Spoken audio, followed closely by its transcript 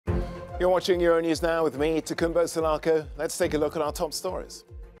You're watching Euronews now with me, Takumbo Salako. Let's take a look at our top stories.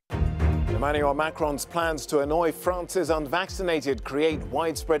 Emmanuel Macron's plans to annoy France's unvaccinated create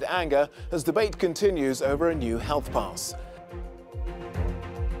widespread anger as debate continues over a new health pass.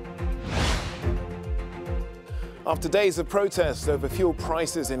 After days of protest over fuel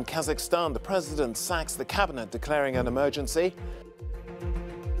prices in Kazakhstan, the president sacks the cabinet, declaring an emergency.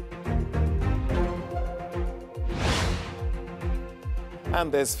 And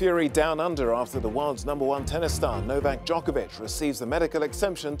there's fury down under after the world's #1 tennis star Novak Djokovic receives a medical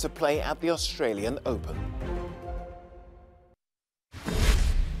exemption to play at the Australian Open.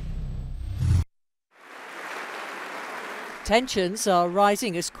 Tensions are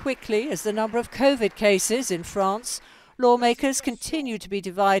rising as quickly as the number of COVID cases in France. Lawmakers continue to be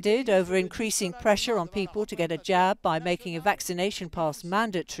divided over increasing pressure on people to get a jab by making a vaccination pass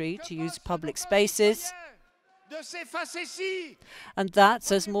mandatory to use public spaces. And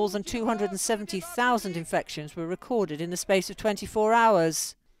that's as more than 270,000 infections were recorded in the space of 24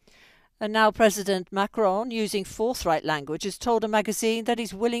 hours. And now President Macron, using forthright language, has told a magazine that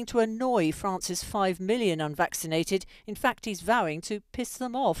he's willing to annoy France's 5 million unvaccinated. In fact, he's vowing to piss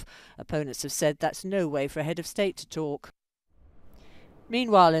them off. Opponents have said that's no way for a head of state to talk.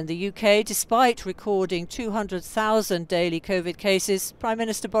 Meanwhile, in the UK, despite recording 200,000 daily COVID cases, Prime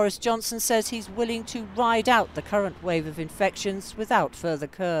Minister Boris Johnson says he's willing to ride out the current wave of infections without further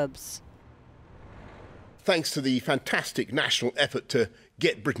curbs. Thanks to the fantastic national effort to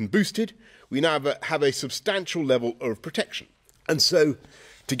get Britain boosted, we now have a substantial level of protection. And so,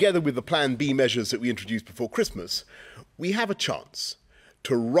 together with the Plan B measures that we introduced before Christmas, we have a chance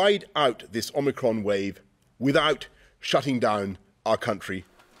to ride out this Omicron wave without shutting down our country.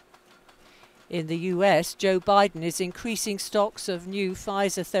 In the US, Joe Biden is increasing stocks of new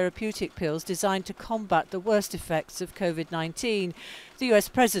Pfizer therapeutic pills designed to combat the worst effects of COVID-19. The US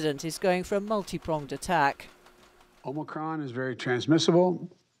president is going for a multi-pronged attack. Omicron is very transmissible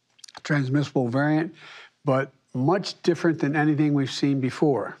variant, but much different than anything we've seen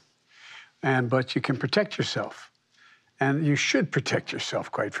before. But you can protect yourself. And you should protect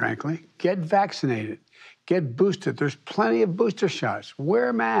yourself, quite frankly. Get vaccinated. Get boosted. There's plenty of booster shots. Wear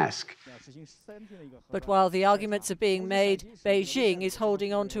a mask. But while the arguments are being made, Beijing is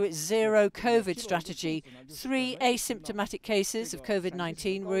holding on to its zero COVID strategy. 3 asymptomatic cases of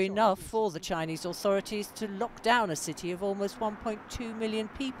COVID-19 were enough for the Chinese authorities to lock down a city of almost 1.2 million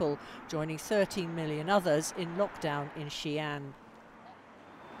people, joining 13 million others in lockdown in Xi'an.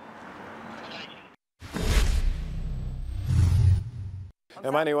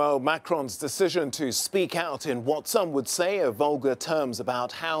 Emmanuel Macron's decision to speak out in what some would say are vulgar terms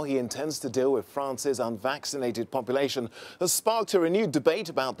about how he intends to deal with France's unvaccinated population has sparked a renewed debate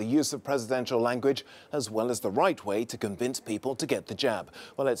about the use of presidential language as well as the right way to convince people to get the jab.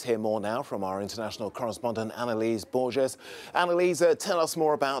 Well, let's hear more now from our international correspondent Annalise Borges. Annalise, tell us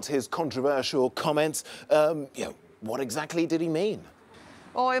more about his controversial comments. What exactly did he mean?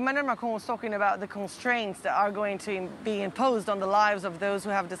 Well, Emmanuel Macron was talking about the constraints that are going to be imposed on the lives of those who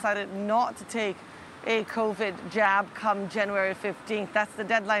have decided not to take a COVID jab come January 15th. That's the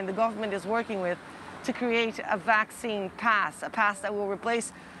deadline the government is working with to create a vaccine pass, a pass that will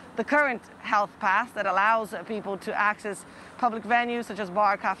replace the current health pass that allows people to access public venues such as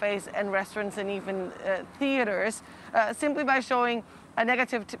bar, cafes and restaurants and even theaters simply by showing a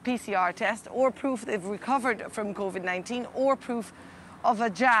negative PCR test or proof they've recovered from COVID-19 or proof of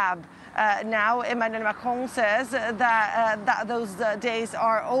a jab. Now, Emmanuel Macron says that those days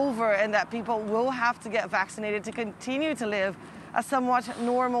are over and that people will have to get vaccinated to continue to live a somewhat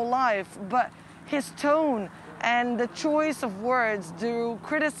normal life. But his tone and the choice of words drew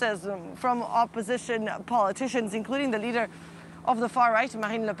criticism from opposition politicians, including the leader of the far right,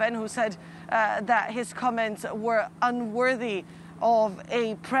 Marine Le Pen, who said that his comments were unworthy of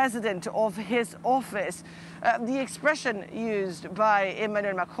a president of his office. The expression used by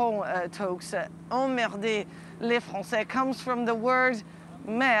Emmanuel Macron, talks, emmerder les Français, comes from the word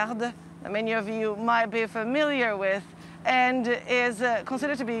merde, that many of you might be familiar with, and is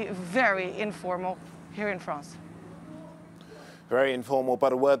considered to be very informal here in France. Very informal,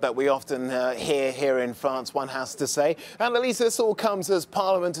 but a word that we often hear here in France, one has to say. Annalise, this all comes as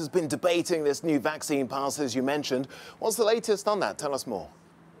Parliament has been debating this new vaccine pass, as you mentioned. What's the latest on that? Tell us more.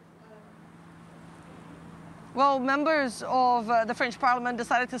 Well, members of the French Parliament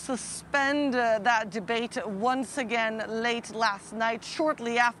decided to suspend that debate once again late last night,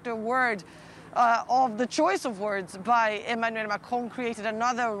 shortly after word of the choice of words by Emmanuel Macron created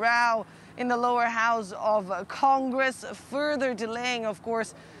another row in the lower house of Congress, further delaying, of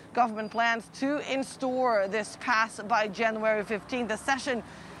course, government plans to install this pass by January 15th. The session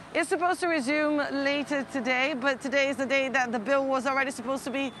is supposed to resume later today, but today is the day that the bill was already supposed to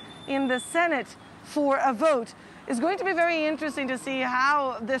be in the Senate for a vote. It's going to be very interesting to see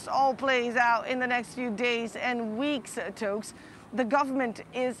how this all plays out in the next few days and weeks, Tokes. The government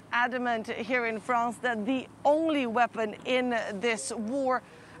is adamant here in France that the only weapon in this war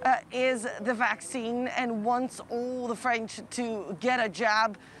is the vaccine, and wants all the French to get a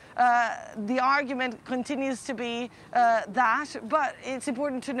jab. The argument continues to be that, but it's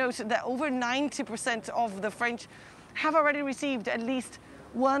important to note that over 90% of the French have already received at least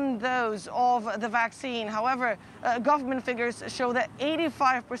one dose of the vaccine. However, government figures show that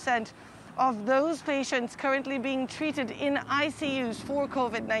 85% of those patients currently being treated in ICUs for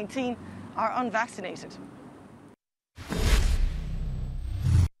COVID-19 are unvaccinated.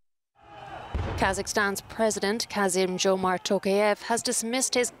 Kazakhstan's president, Kassym-Jomart Tokayev, has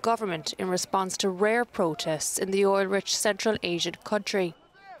dismissed his government in response to rare protests in the oil-rich Central Asian country.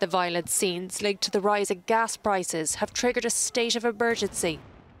 The violent scenes linked to the rise in gas prices have triggered a state of emergency.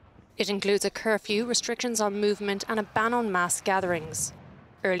 It includes a curfew, restrictions on movement and a ban on mass gatherings.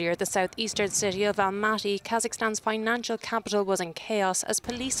 Earlier, the southeastern city of Almaty, Kazakhstan's financial capital, was in chaos as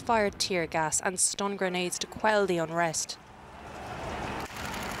police fired tear gas and stun grenades to quell the unrest.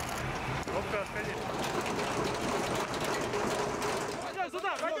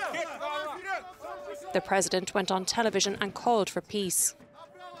 The president went on television and called for peace.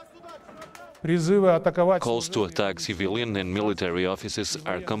 Calls to attack civilian and military offices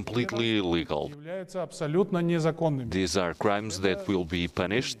are completely illegal. These are crimes that will be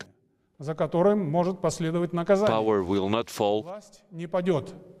punished. Power will not fall. We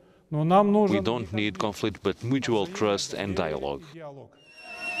don't need conflict, but mutual trust and dialogue.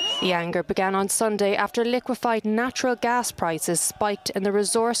 The anger began on Sunday after liquefied natural gas prices spiked in the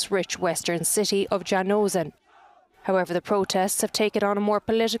resource-rich western city of Janozen. However, the protests have taken on a more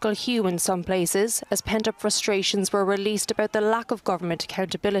political hue in some places, as pent-up frustrations were released about the lack of government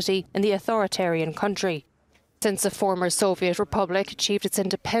accountability in the authoritarian country. Since the former Soviet Republic achieved its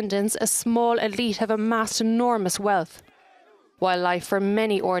independence, a small elite have amassed enormous wealth, while life for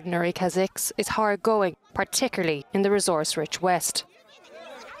many ordinary Kazakhs is hard going, particularly in the resource-rich West.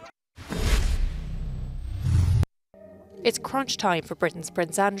 It's crunch time for Britain's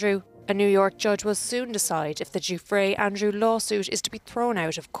Prince Andrew. A New York judge will soon decide if the Giuffre-Andrew lawsuit is to be thrown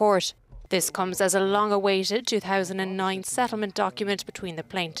out of court. This comes as a long-awaited 2009 settlement document between the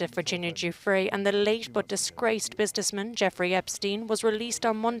plaintiff Virginia Giuffre and the late but disgraced businessman Jeffrey Epstein was released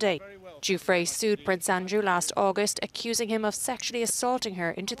on Monday. Giuffre sued Prince Andrew last August, accusing him of sexually assaulting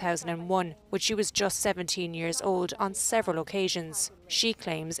her in 2001, when she was just 17 years old, on several occasions. She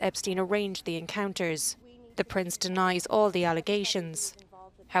claims Epstein arranged the encounters. The prince denies all the allegations.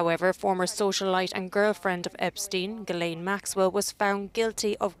 However, former socialite and girlfriend of Epstein, Ghislaine Maxwell, was found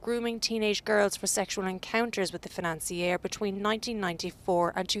guilty of grooming teenage girls for sexual encounters with the financier between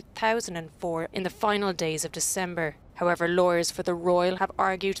 1994 and 2004 in the final days of December. However, lawyers for the royal have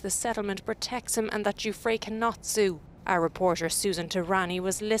argued the settlement protects him and that Giuffre cannot sue. Our reporter Susan Tirani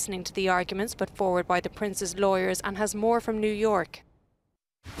was listening to the arguments put forward by the prince's lawyers and has more from New York.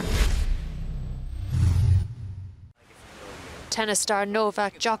 Tennis star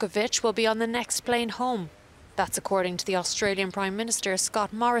Novak Djokovic will be on the next plane home. That's according to the Australian Prime Minister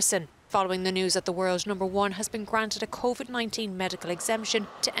Scott Morrison, following the news that the world number one has been granted a COVID-19 medical exemption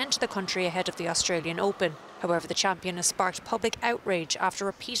to enter the country ahead of the Australian Open. However, the champion has sparked public outrage after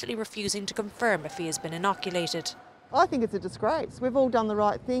repeatedly refusing to confirm if he has been inoculated. I think it's a disgrace. We've all done the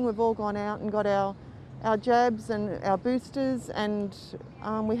right thing. We've all gone out and got our jabs and our boosters, and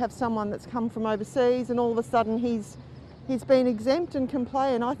we have someone that's come from overseas and all of a sudden he's been exempt and can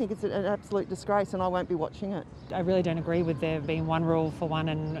play, and I think it's an absolute disgrace, and I won't be watching it. I really don't agree with there being one rule for one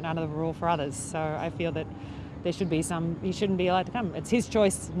and another rule for others. So I feel that there should be he shouldn't be allowed to come. It's his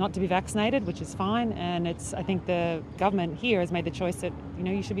choice not to be vaccinated, which is fine, and I think the government here has made the choice that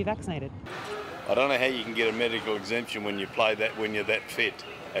you should be vaccinated. I don't know how you can get a medical exemption when you play that, when you're that fit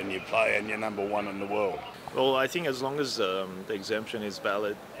and you play and you're number one in the world. Well, I think as long as the exemption is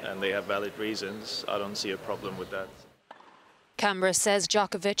valid and they have valid reasons, I don't see a problem with that. Canberra says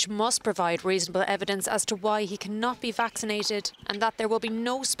Djokovic must provide reasonable evidence as to why he cannot be vaccinated and that there will be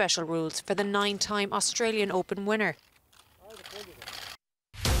no special rules for the 9-time Australian Open winner.